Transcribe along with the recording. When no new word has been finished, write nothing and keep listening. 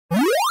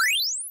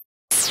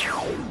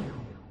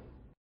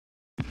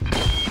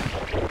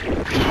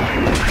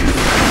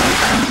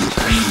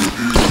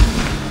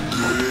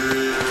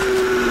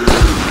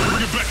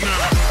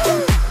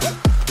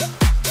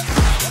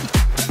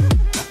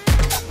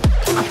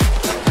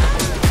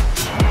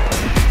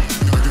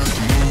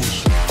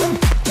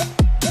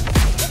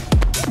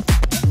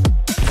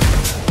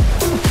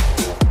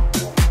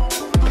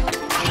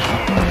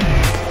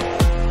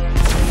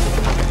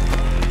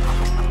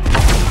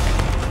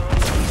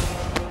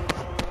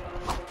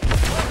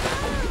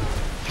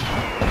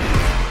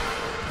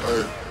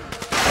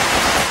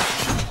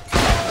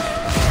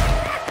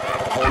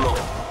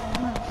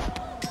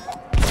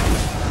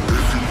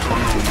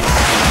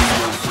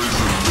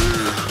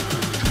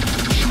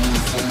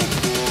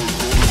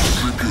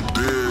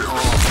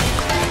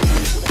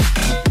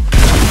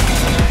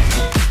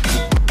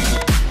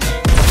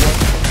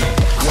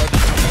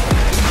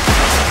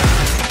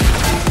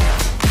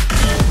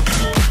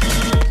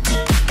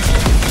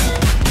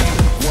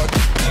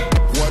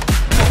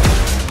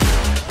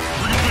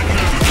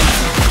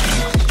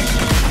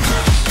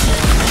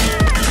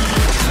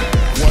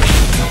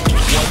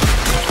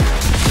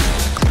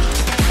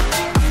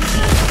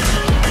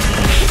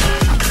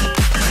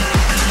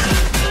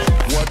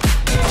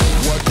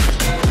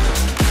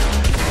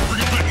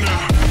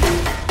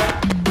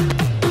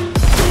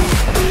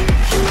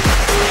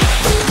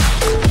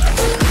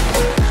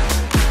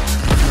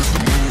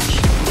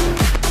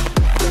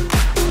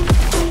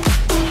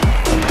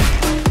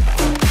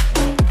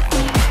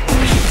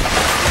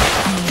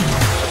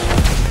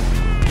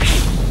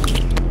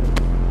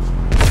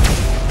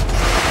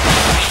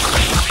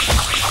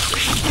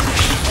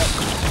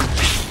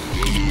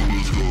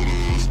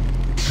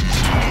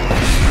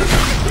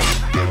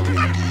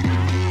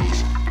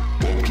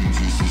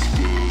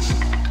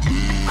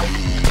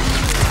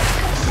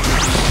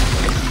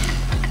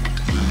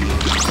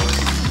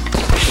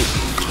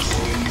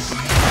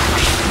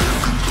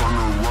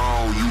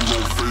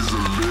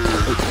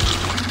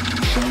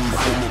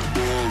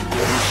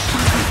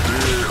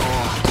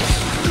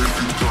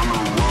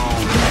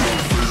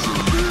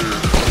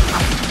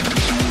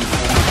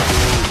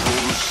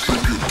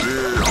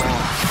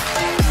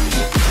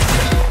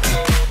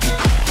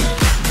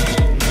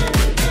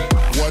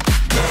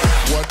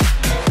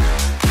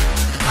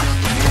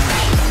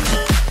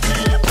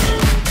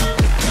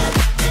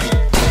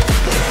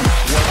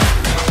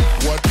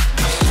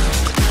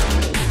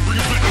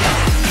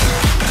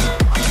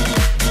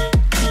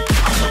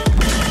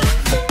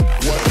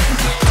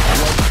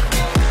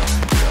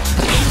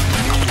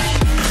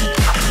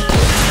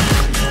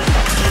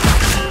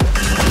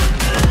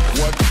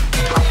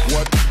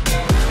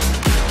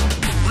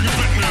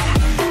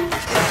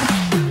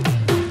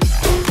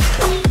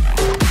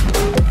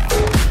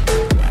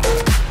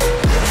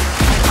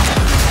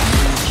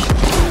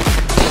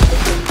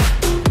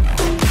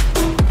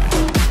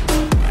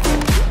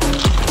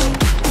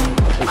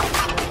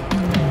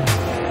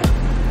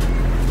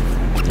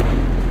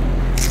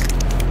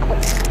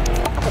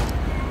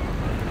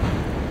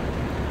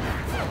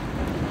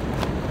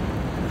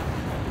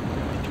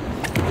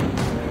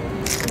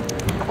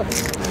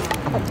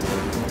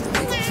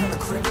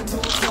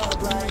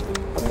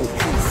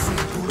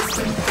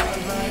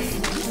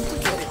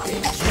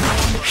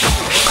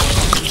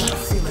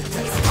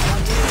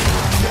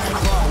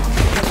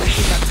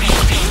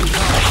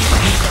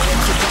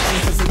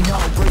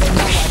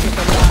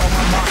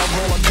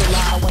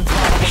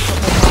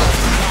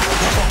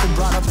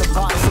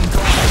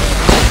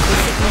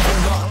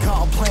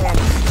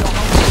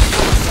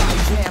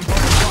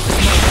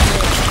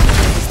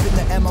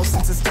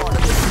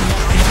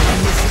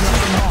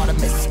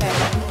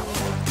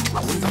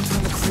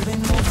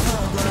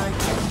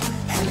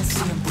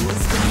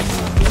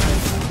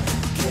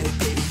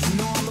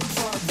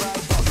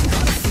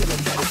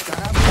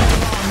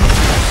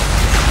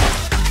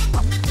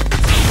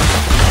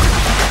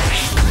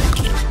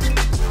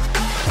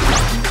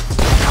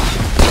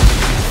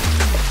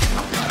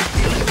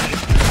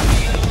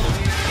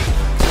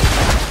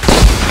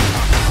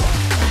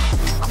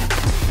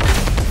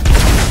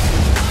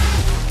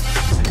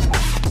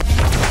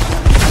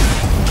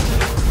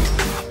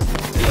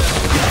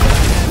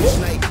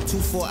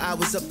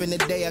up in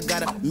the day, I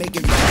gotta make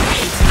it right.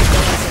 18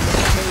 days in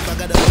the cave, I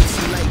gotta make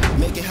some light,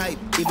 make it hype.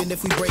 Even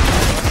if we break it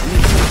up, and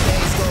if 2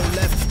 days go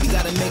left, we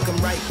gotta make them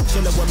right.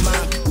 Chillin' with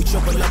mine, we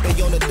triple up, they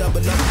on the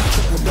double up,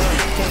 triple down.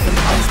 Came from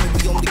the basement,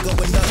 we only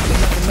going up, but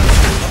nothing else.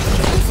 Up in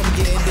the roof, I'm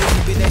getting dizzy,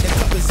 been at the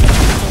cup is up.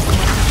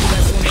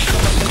 That's when they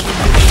come up, they can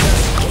do it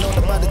us. Ain't all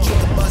about the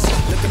trigger bus.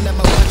 Looking at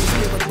my watch, the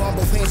spirit bomb,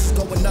 both hands is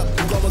going up.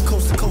 We going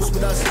coast to coast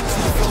with us. See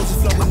the flows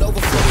is flowing,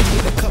 overflowing.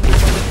 Need a couple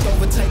from the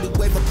over, tightly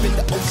wave up in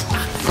the ocean.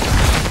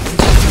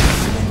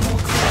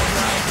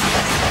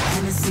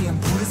 Hennessy, I'm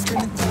put it in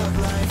the thug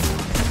life.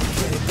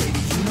 Get it, baby,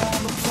 you know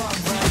I'm a plug,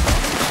 right?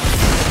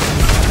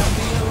 It'll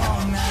be a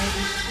long night.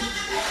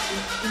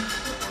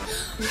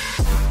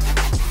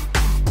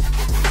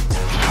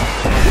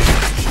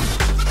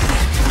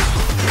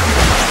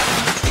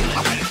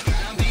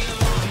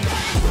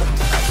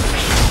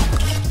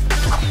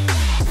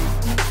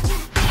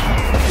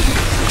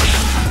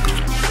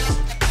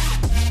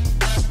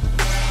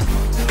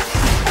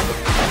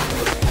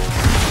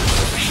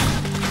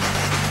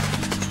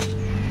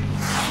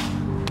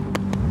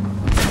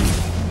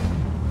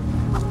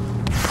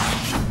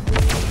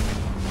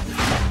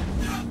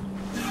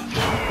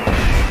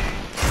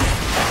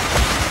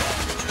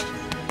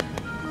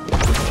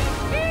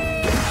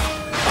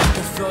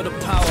 Feel the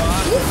power,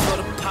 I can feel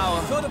the power.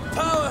 Feel the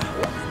power.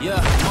 Yeah,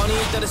 only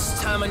that it's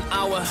time and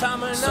hour. Time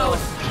and hour.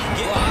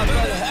 Yeah, I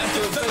better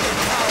activate the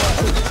power.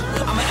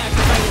 I'ma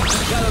activate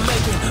it, gotta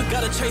make it,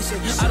 gotta chase it.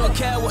 I don't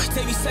care what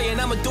they be saying,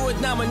 I'ma do it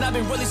now. And I've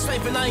been really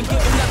slaving, I ain't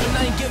giving up and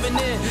I ain't giving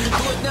in.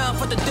 Do it now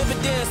for the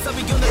dividends. I'll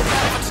be on the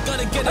path, I just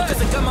gotta get it. Cause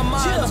I got my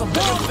mind on some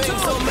bigger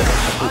things. So man,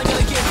 I ain't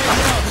gonna give it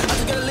now. I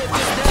just gotta live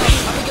this now.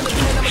 I'm gonna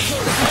be, I'ma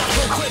kill this now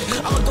real quick.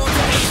 I'ma go to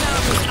the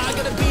town. Cause I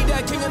gotta be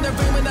that king in the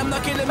ring when I'm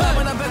knocking him out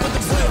when I'm back with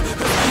the flip.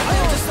 I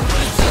am just up on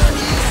the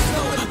journey,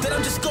 know that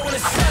I'm just going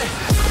insane.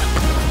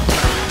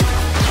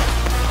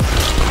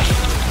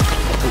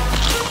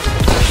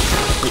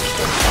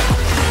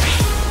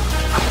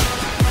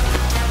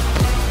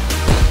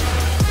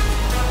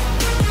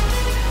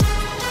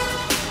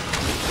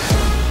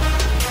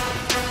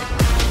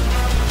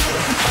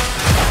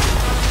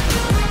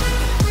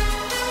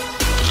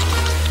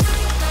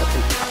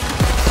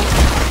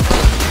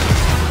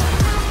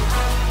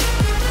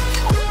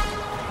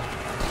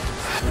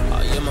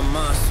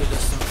 So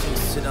there's some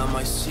things that I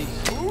might see.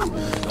 And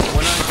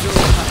when I do,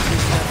 I can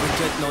never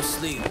get no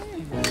sleep.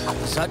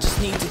 Cause I just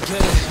need to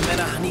get it,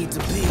 man, I need to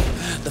be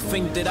the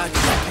thing that I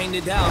just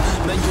painted out.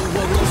 Man, you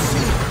will go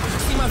see.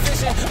 See my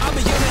vision, I'll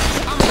be in it,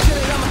 I'ma get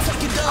it, I'ma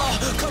take it all.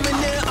 Coming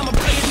in, I'ma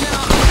play it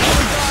now. I'm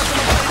going dog,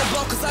 I'ma play the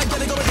ball. Cause I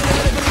gotta go again, I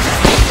gotta really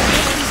just beat it.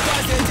 All these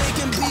guys that they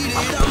can beat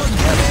it, I'ma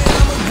get it,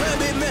 I'ma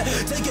grab it, man.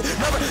 Take it,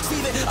 never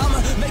receive it, I'ma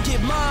make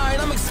it mine.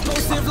 I'm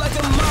explosive like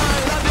a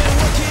mine. I've been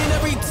working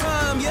every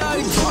time, yeah,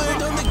 I do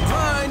it on the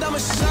grind. I'ma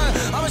shine,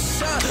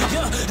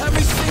 yeah,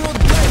 every single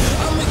day.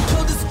 I'ma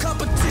kill this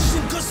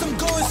competition cause I'm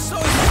going so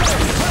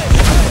insane. Hey,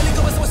 I really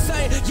go as I was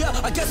saying,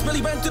 yeah, I guess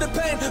really ran through the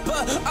pain.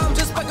 But I'm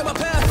just back on my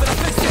path and I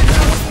fixed it,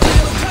 now it's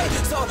real okay.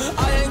 So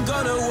I ain't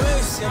gonna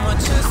waste, yeah, my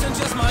chance and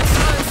just my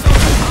time. So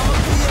I'ma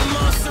be a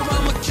monster,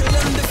 I'ma kill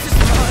him, this is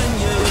mine,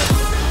 yeah.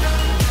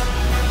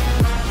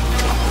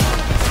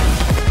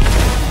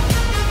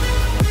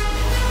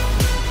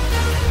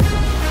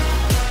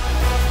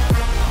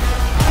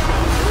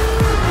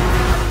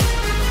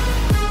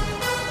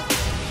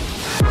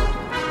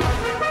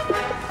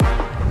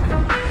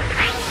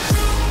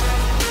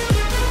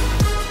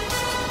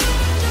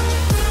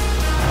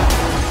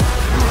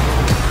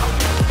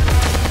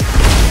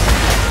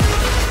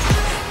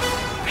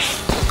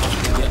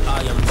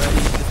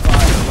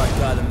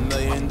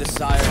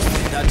 Desires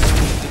that I just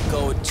need to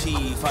go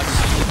achieve. I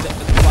just need to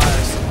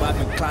acquire. So I've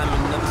been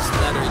climbing up this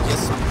ladder.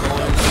 Yes, I'm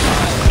going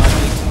higher. I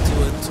need to do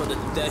it till the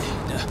day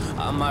that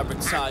I might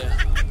retire.